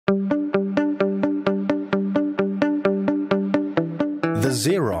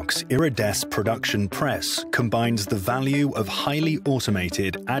Xerox Iridesse production press combines the value of highly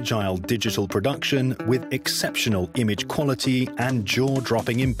automated, agile digital production with exceptional image quality and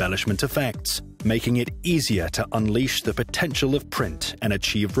jaw-dropping embellishment effects, making it easier to unleash the potential of print and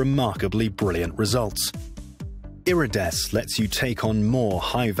achieve remarkably brilliant results. Iridesse lets you take on more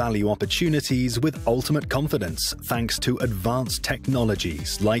high-value opportunities with ultimate confidence thanks to advanced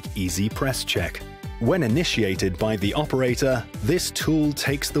technologies like Easy Press Check. When initiated by the operator, this tool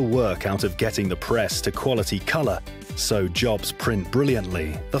takes the work out of getting the press to quality color, so jobs print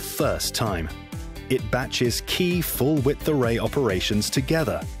brilliantly the first time. It batches key full-width array operations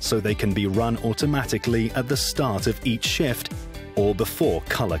together so they can be run automatically at the start of each shift or before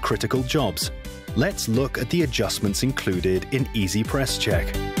color-critical jobs. Let's look at the adjustments included in Easy Press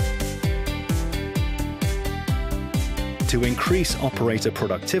Check. To increase operator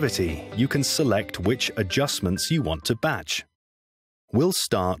productivity, you can select which adjustments you want to batch. We'll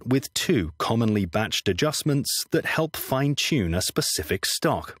start with two commonly batched adjustments that help fine-tune a specific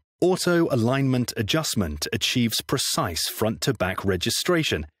stock. Auto Alignment Adjustment achieves precise front-to-back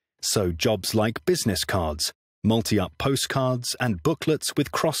registration, so jobs like business cards, multi-up postcards, and booklets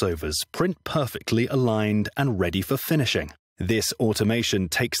with crossovers print perfectly aligned and ready for finishing. This automation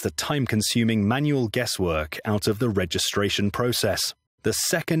takes the time-consuming manual guesswork out of the registration process. The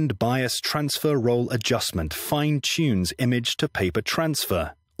second bias transfer roll adjustment fine-tunes image-to-paper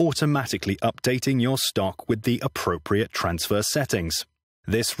transfer, automatically updating your stock with the appropriate transfer settings.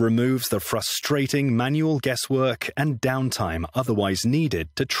 This removes the frustrating manual guesswork and downtime otherwise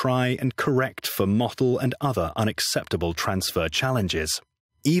needed to try and correct for mottle and other unacceptable transfer challenges.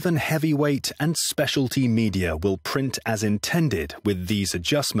 Even heavyweight and specialty media will print as intended with these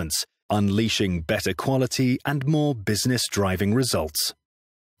adjustments, unleashing better quality and more business-driving results.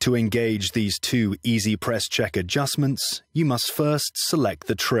 To engage these two Easy Press Check adjustments, you must first select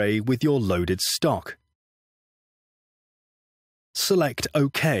the tray with your loaded stock. Select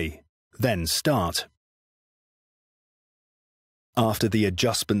OK, then Start. After the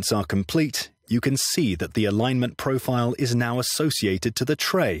adjustments are complete, you can see that the alignment profile is now associated to the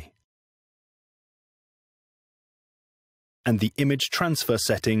tray, and the image transfer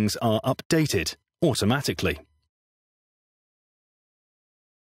settings are updated automatically.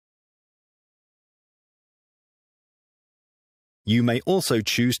 You may also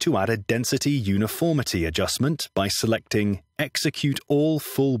choose to add a density uniformity adjustment by selecting Execute all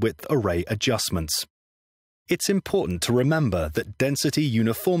full-width array adjustments. It's important to remember that density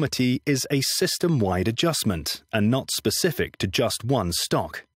uniformity is a system-wide adjustment and not specific to just one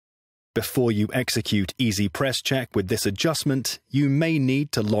stock. Before you execute Easy Press Check with this adjustment, you may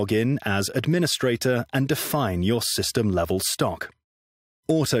need to log in as administrator and define your system-level stock.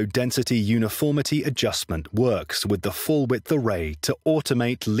 Auto Density Uniformity Adjustment works with the full-width array to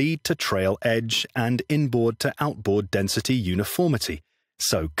automate lead-to-trail edge and inboard-to-outboard density uniformity,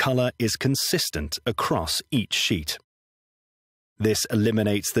 so color is consistent across each sheet. This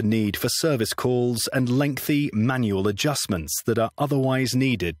eliminates the need for service calls and lengthy manual adjustments that are otherwise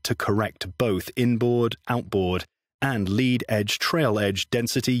needed to correct both inboard, outboard, and lead edge trail edge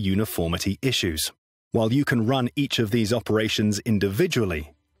density uniformity issues. While you can run each of these operations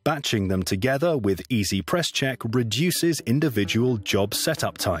individually, batching them together with Easy Press Check reduces individual job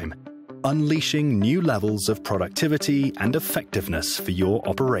setup time, unleashing new levels of productivity and effectiveness for your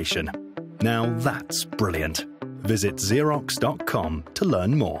operation. Now that's brilliant. Visit Xerox.com to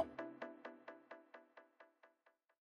learn more.